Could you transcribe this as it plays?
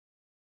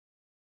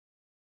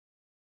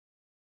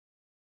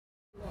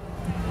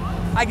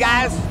Hi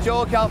guys,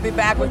 Joel Calfee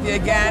back with you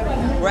again.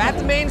 We're at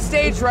the main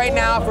stage right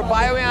now for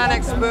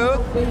Ionic's booth.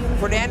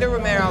 Fernando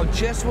Romero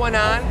just went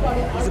on.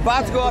 He's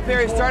about to go up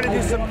here. He's starting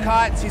to do some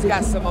cuts. He's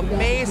got some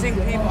amazing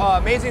people,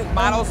 amazing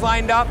models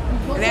lined up.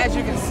 And as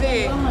you can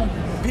see,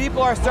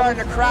 people are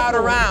starting to crowd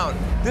around.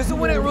 This is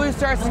when it really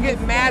starts to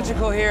get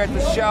magical here at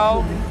the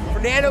show.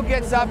 Fernando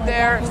gets up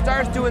there,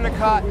 starts doing the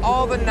cut,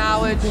 all the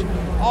knowledge,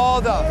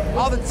 all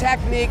the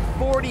technique,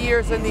 40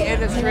 years in the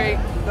industry,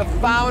 the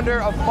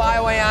founder of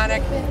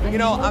Ionic. You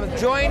know, I'm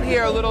joined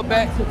here a little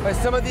bit by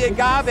some of the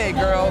Agave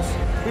girls.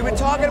 We've been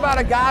talking about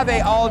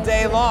Agave all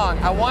day long.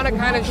 I want to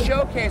kind of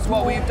showcase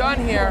what we've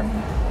done here.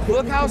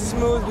 Look how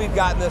smooth we've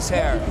gotten this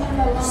hair.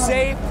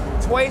 Safe,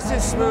 twice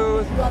as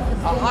smooth,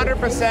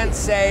 100%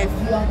 safe.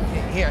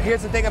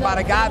 Here's the thing about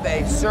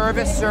Agave,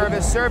 service,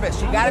 service,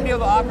 service. You gotta be able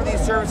to offer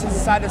these services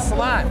inside the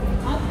salon.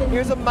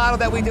 Here's a model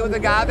that we did with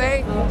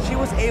Agave. She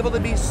was able to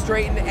be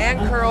straightened and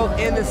curled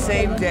in the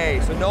same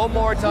day. So no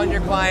more telling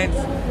your clients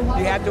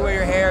you have to wear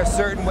your hair a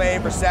certain way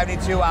for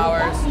 72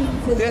 hours.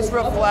 This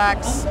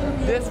reflects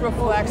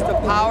the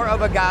power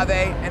of Agave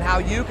and how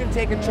you can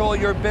take control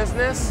of your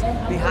business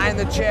behind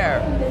the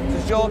chair.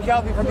 This is Joel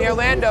Calfee from the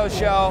Orlando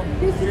show.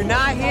 If you're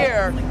not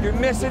here, you're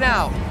missing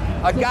out.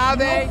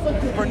 Agave,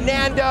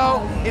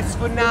 Fernando, it's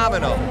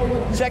phenomenal.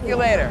 Check you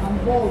later.